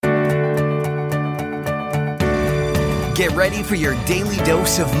Get ready for your daily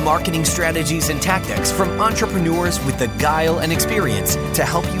dose of marketing strategies and tactics from entrepreneurs with the guile and experience to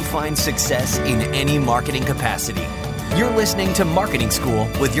help you find success in any marketing capacity. You're listening to Marketing School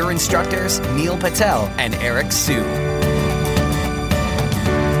with your instructors, Neil Patel and Eric Siu.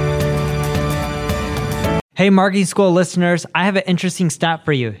 Hey, Marketing School listeners, I have an interesting stat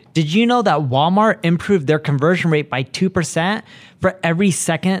for you. Did you know that Walmart improved their conversion rate by 2% for every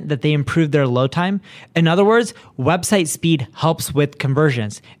second that they improved their load time? In other words, website speed helps with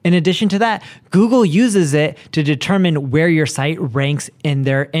conversions. In addition to that, Google uses it to determine where your site ranks in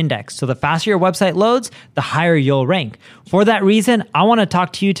their index. So the faster your website loads, the higher you'll rank. For that reason, I want to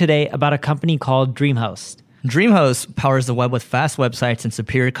talk to you today about a company called DreamHost. DreamHost powers the web with fast websites and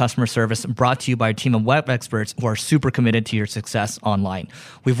superior customer service, brought to you by a team of web experts who are super committed to your success online.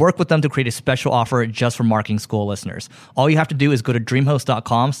 We've worked with them to create a special offer just for Marketing School listeners. All you have to do is go to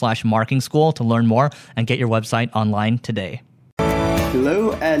dreamhost.com/marketing school to learn more and get your website online today.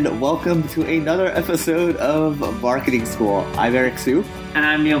 Hello and welcome to another episode of Marketing School. I'm Eric Siu. And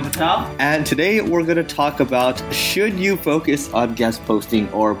I'm Neil Patel. And today we're going to talk about, should you focus on guest posting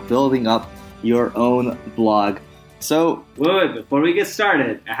or building up your own blog? So, wait, before we get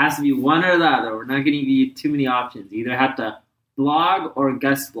started, it has to be one or the other. We're not going to give you too many options. You either have to blog or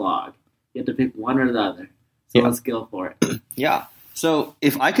guest blog. You have to pick one or the other. So let's go for it. Yeah. So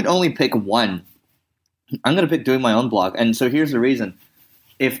if I could only pick one, I'm going to pick doing my own blog. And so here's the reason.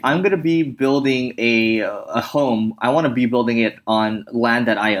 If I'm going to be building a home, I want to be building it on land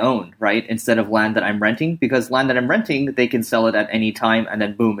that I own, right? Instead of land that I'm renting, because land that I'm renting, they can sell it at any time and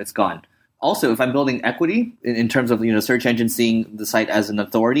then boom, it's gone. Also, if I'm building equity in terms of, search engines seeing the site as an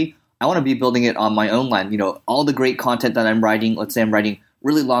authority, I want to be building it on my own land. All the great content that I'm writing, let's say I'm writing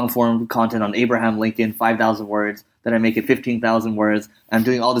really long form content on Abraham Lincoln, 5,000 words, then I make it 15,000 words. I'm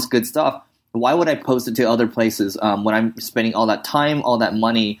doing all this good stuff. Why would I post it to other places when I'm spending all that time, all that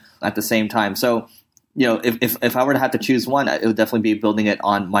money at the same time? So, if I were to have to choose one, it would definitely be building it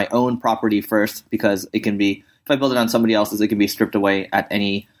on my own property first, because it can be, if I build it on somebody else's, it can be stripped away at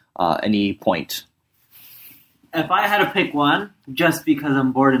any point. If I had to pick one, just because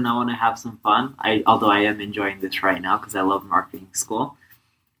I'm bored and I want to have some fun, although I am enjoying this right now because I love Marketing School,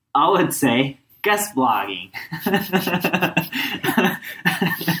 I would say guest blogging.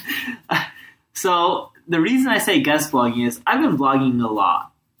 So the reason I say guest blogging is I've been blogging a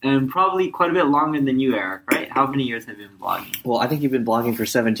lot, and probably quite a bit longer than you, Eric, right? How many years have you been blogging? Well, I think you've been blogging for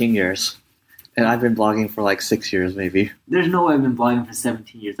 17 years. And I've been blogging for like 6 years, maybe. There's no way I've been blogging for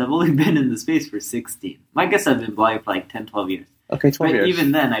 17 years. I've only been in the space for 16. I guess I've been blogging for like 10, 12 years. Okay, 12 years. But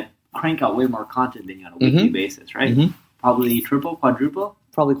even then, I crank out way more content than you on a weekly basis, right? Mm-hmm. Probably triple, quadruple?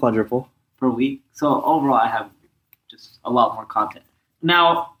 Probably quadruple. Per week. So overall, I have just a lot more content.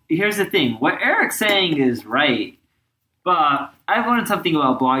 Now, here's the thing. What Eric's saying is right, but I've learned something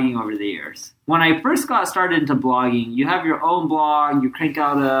about blogging over the years. When I first got started into blogging, you have your own blog, you crank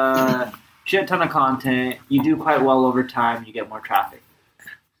out a shit ton of content, you do quite well over time, you get more traffic.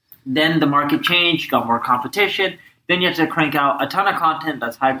 Then the market changed, you got more competition, then you have to crank out a ton of content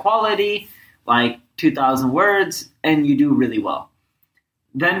that's high quality, like 2,000 words, and you do really well.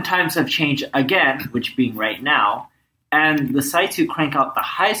 Then times have changed again, which being right now, and the sites who crank out the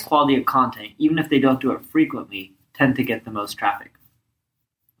highest quality of content, even if they don't do it frequently, tend to get the most traffic.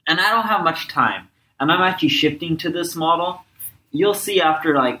 And I don't have much time, and I'm actually shifting to this model. You'll see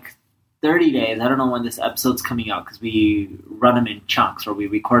after like 30 days, I don't know when this episode's coming out because we run them in chunks, or we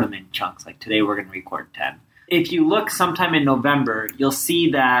record them in chunks. Like today we're going to record 10. If you look sometime in November, you'll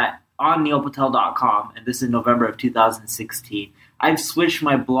see that on neilpatel.com, and this is November of 2016, I've switched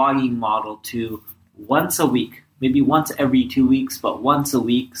my blogging model to once a week, maybe once every 2 weeks, but once a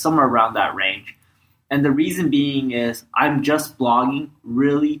week, somewhere around that range. And the reason being is I'm just blogging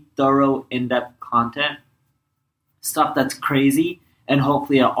really thorough, in-depth content, stuff that's crazy, and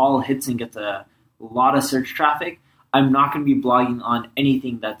hopefully it all hits and gets a lot of search traffic. I'm not going to be blogging on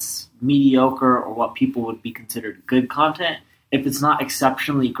anything that's mediocre or what people would be considered good content. If it's not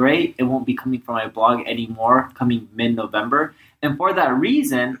exceptionally great, it won't be coming from my blog anymore coming mid-November. And for that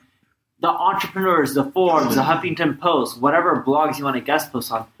reason, the entrepreneurs, the Forbes, the Huffington Post, whatever blogs you want to guest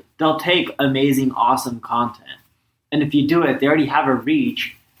post on, they'll take amazing, awesome content. And if you do it, they already have a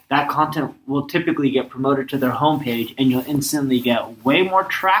reach. That content will typically get promoted to their homepage, and you'll instantly get way more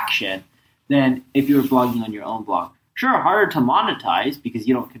traction than if you were blogging on your own blog. Sure, harder to monetize because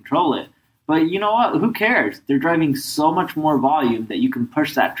you don't control it, but you know what? Who cares? They're driving so much more volume that you can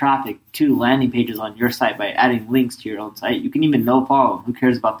push that traffic to landing pages on your site by adding links to your own site. You can even no-follow them. Who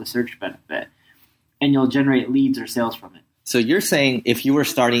cares about the search benefit? And you'll generate leads or sales from it. So you're saying if you were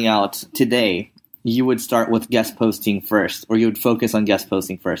starting out today you would start with guest posting first, or you would focus on guest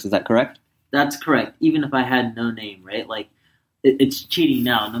posting first. Is that correct? That's correct. Even if I had no name, right? Like, it's cheating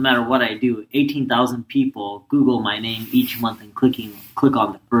now. No matter what I do, 18,000 people Google my name each month and click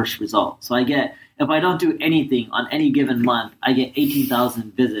on the first result. So if I don't do anything on any given month, I get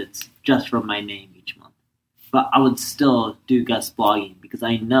 18,000 visits just from my name each month. But I would still do guest blogging because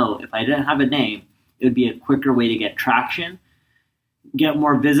I know if I didn't have a name, it would be a quicker way to get traction, get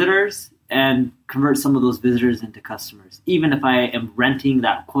more visitors, and convert some of those visitors into customers. Even if I am renting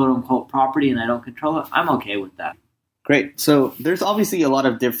that quote-unquote property and I don't control it, I'm okay with that. Great. So there's obviously a lot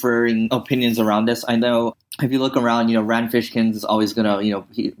of differing opinions around this. I know if you look around, Rand Fishkins is always going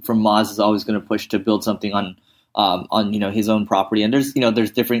to, from Moz is always going to push to build something on his own property. And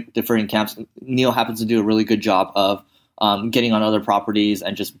there's differing camps. Neil happens to do a really good job of getting on other properties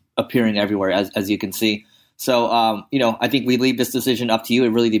and just appearing everywhere, as you can see. So, I think we leave this decision up to you. It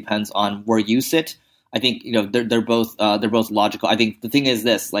really depends on where you sit. I think, they're both logical. I think the thing is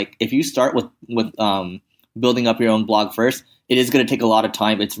this, like, if you start with building up your own blog first, it is going to take a lot of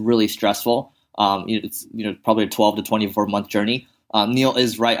time. It's really stressful. It's probably a 12 to 24 month journey. Neil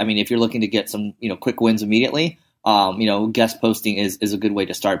is right. I mean, if you're looking to get some quick wins immediately, guest posting is a good way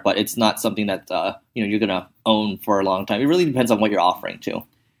to start. But it's not something that you're going to own for a long time. It really depends on what you're offering too.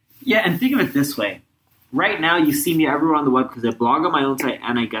 Yeah, and think of it this way. Right now, you see me everywhere on the web because I blog on my own site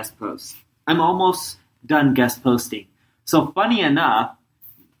and I guest post. I'm almost done guest posting. So funny enough,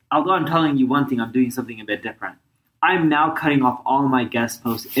 although I'm telling you one thing, I'm doing something a bit different. I'm now cutting off all my guest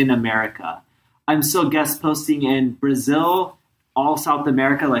posts in America. I'm still guest posting in Brazil, all South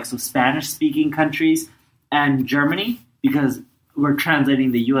America, like so Spanish-speaking countries, and Germany, because we're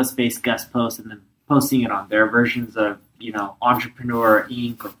translating the US-based guest posts and then posting it on their versions of, Entrepreneur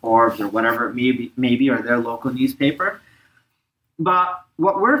Inc. or Forbes or whatever it may be, or their local newspaper. But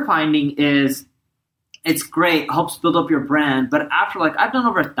what we're finding is it's great, helps build up your brand, but after I've done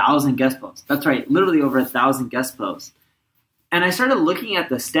over 1,000 guest posts. That's right, literally over 1,000 guest posts. And I started looking at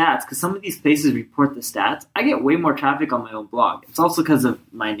the stats because some of these places report the stats. I get way more traffic on my own blog. It's also because of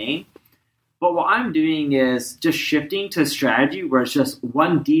my name. But what I'm doing is just shifting to a strategy where it's just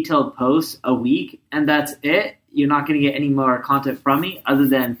one detailed post a week, and that's it. You're not going to get any more content from me other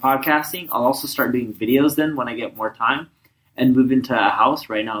than podcasting. I'll also start doing videos then when I get more time and move into a house.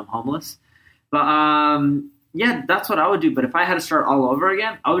 Right now I'm homeless. But that's what I would do. But if I had to start all over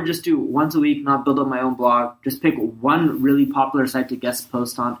again, I would just do once a week, not build up my own blog. Just pick one really popular site to guest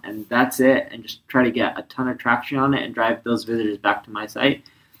post on, and that's it. And just try to get a ton of traction on it and drive those visitors back to my site.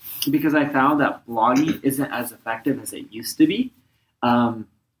 Because I found that blogging isn't as effective as it used to be.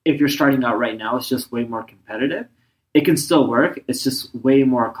 If you're starting out right now, it's just way more competitive. It can still work. It's just way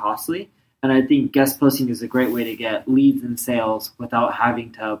more costly. And I think guest posting is a great way to get leads and sales without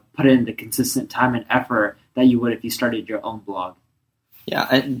having to put in the consistent time and effort that you would if you started your own blog. Yeah,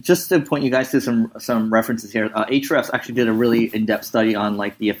 and just to point you guys to some references here, Ahrefs actually did a really in-depth study on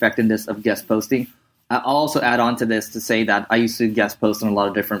the effectiveness of guest posting. I'll also add on to this to say that I used to guest post on a lot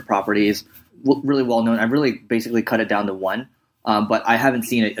of different properties, really well known. I've really basically cut it down to one. But I haven't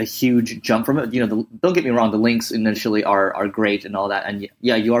seen a huge jump from it. Don't get me wrong, the links initially are great and all that. And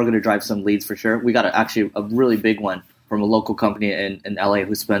yeah, you are going to drive some leads for sure. We got actually a really big one from a local company in LA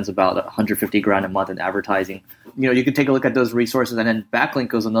who spends about $150,000 a month in advertising. You can take a look at those resources. And then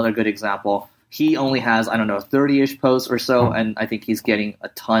Backlinko is another good example. He only has, 30-ish posts or so. And I think he's getting a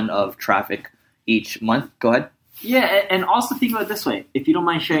ton of traffic each month. Go ahead. Yeah. And also think about it this way. If you don't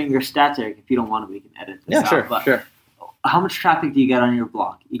mind sharing your stats, Eric, if you don't want to, we can edit this out. Yeah, sure. How much traffic do you get on your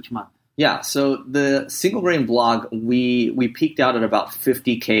blog each month? Yeah, so the Single Grain blog, we peaked out at about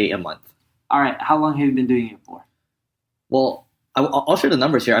 50K a month. All right, how long have you been doing it for? Well, I'll share the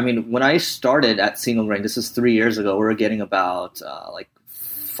numbers here. I mean, when I started at Single Grain, this is 3 years ago, we were getting about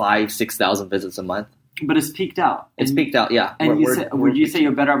 5,000-6,000 visits a month. But it's peaked out. It's peaked out, yeah. And would you say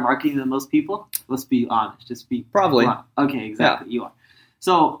you're better at marketing than most people? Let's be honest. Just be probably. Blunt. Okay, exactly. Yeah. You are.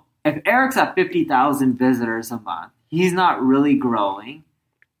 So if Eric's at 50,000 visitors a month, he's not really growing.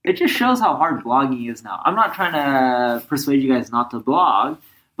 It just shows how hard blogging is now. I'm not trying to persuade you guys not to blog,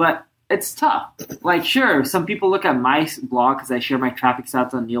 but it's tough. Sure, some people look at my blog because I share my traffic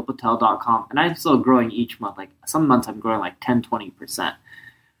stats on neilpatel.com, and I'm still growing each month. Some months I'm growing 10-20%.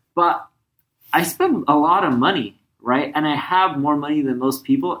 But I spend a lot of money, right? And I have more money than most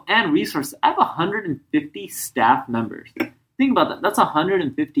people and resources. I have 150 staff members. Think about that. That's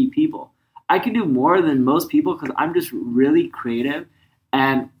 150 people. I can do more than most people because I'm just really creative.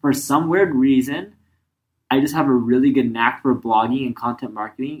 And for some weird reason, I just have a really good knack for blogging and content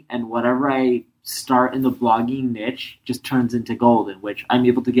marketing. And whatever I start in the blogging niche just turns into gold, in which I'm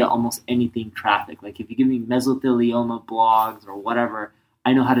able to get almost anything traffic. Like if you give me mesothelioma blogs or whatever,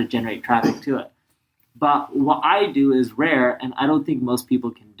 I know how to generate traffic to it. But what I do is rare, and I don't think most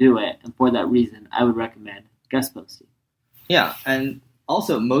people can do it. And for that reason, I would recommend guest posting. Yeah, and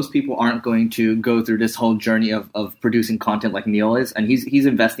also most people aren't going to go through this whole journey of producing content like Neil is, and he's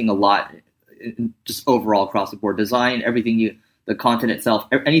investing a lot in just overall across the board design, everything the content itself,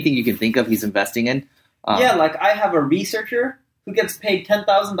 anything you can think of, he's investing in. Yeah, like I have a researcher who gets paid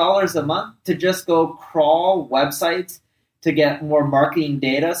 $10,000 a month to just go crawl websites to get more marketing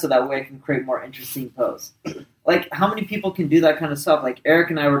data so that way I can create more interesting posts. Like, how many people can do that kind of stuff? Like,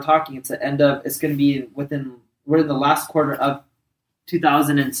 Eric and I were talking, it's going to be we're in the last quarter of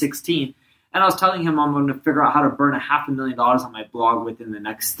 2016. And I was telling him I'm going to figure out how to burn $500,000 on my blog within the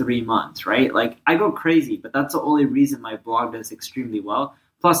next 3 months, right? Like, I go crazy, but that's the only reason my blog does extremely well.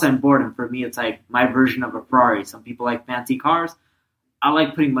 Plus, I'm bored, and for me, it's like my version of a Ferrari. Some people like fancy cars. I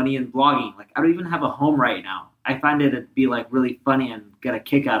like putting money in blogging. Like, I don't even have a home right now. I find it to be like really funny and get a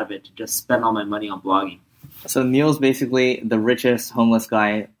kick out of it to just spend all my money on blogging. So Neil's basically the richest homeless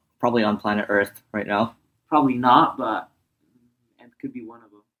guy probably on planet Earth right now. Probably not, but it could be one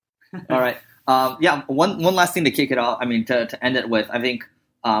of them. All right. One last thing to kick it off. I mean, to end it with, I think,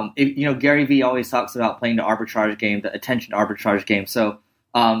 Gary Vee always talks about playing the arbitrage game, the attention arbitrage game. So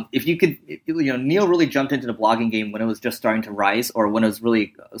if you could, Neil really jumped into the blogging game when it was just starting to rise or when it was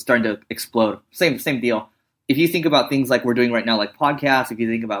really starting to explode. Same deal. If you think about things like we're doing right now, like podcasts, if you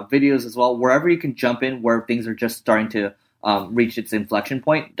think about videos as well, wherever you can jump in where things are just starting to reach its inflection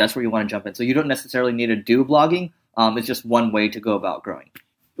point, that's where you want to jump in. So you don't necessarily need to do blogging. It's just one way to go about growing.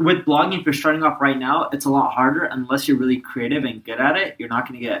 With blogging, if you're starting off right now, it's a lot harder unless you're really creative and good at it. You're not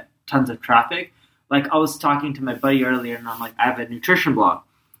going to get tons of traffic. Like I was talking to my buddy earlier and I'm like, I have a nutrition blog.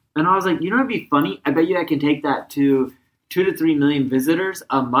 And I was like, it'd be funny. I bet you I can take that to 2 to 3 million visitors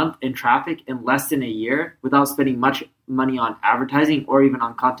a month in traffic in less than a year without spending much money on advertising or even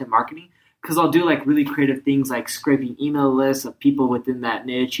on content marketing. Because I'll do like really creative things like scraping email lists of people within that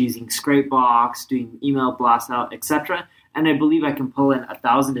niche, using Scrapebox, doing email blasts out, etc. And I believe I can pull in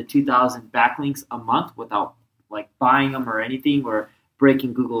 1,000 to 2,000 backlinks a month without like buying them or anything or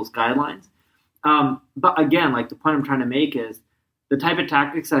breaking Google's guidelines. But again, like the point I'm trying to make is the type of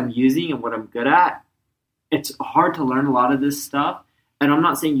tactics I'm using and what I'm good at. It's hard to learn a lot of this stuff, and I'm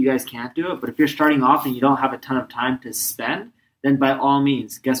not saying you guys can't do it, but if you're starting off and you don't have a ton of time to spend, then by all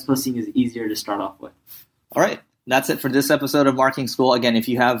means, guest posting is easier to start off with. All right. That's it for this episode of Marketing School. Again, if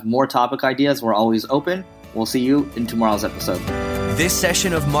you have more topic ideas, we're always open. We'll see you in tomorrow's episode. This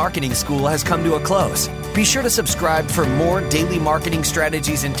session of Marketing School has come to a close. Be sure to subscribe for more daily marketing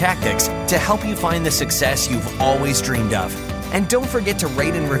strategies and tactics to help you find the success you've always dreamed of. And don't forget to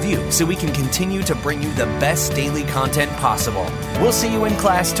rate and review so we can continue to bring you the best daily content possible. We'll see you in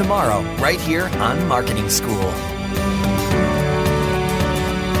class tomorrow, right here on Marketing School.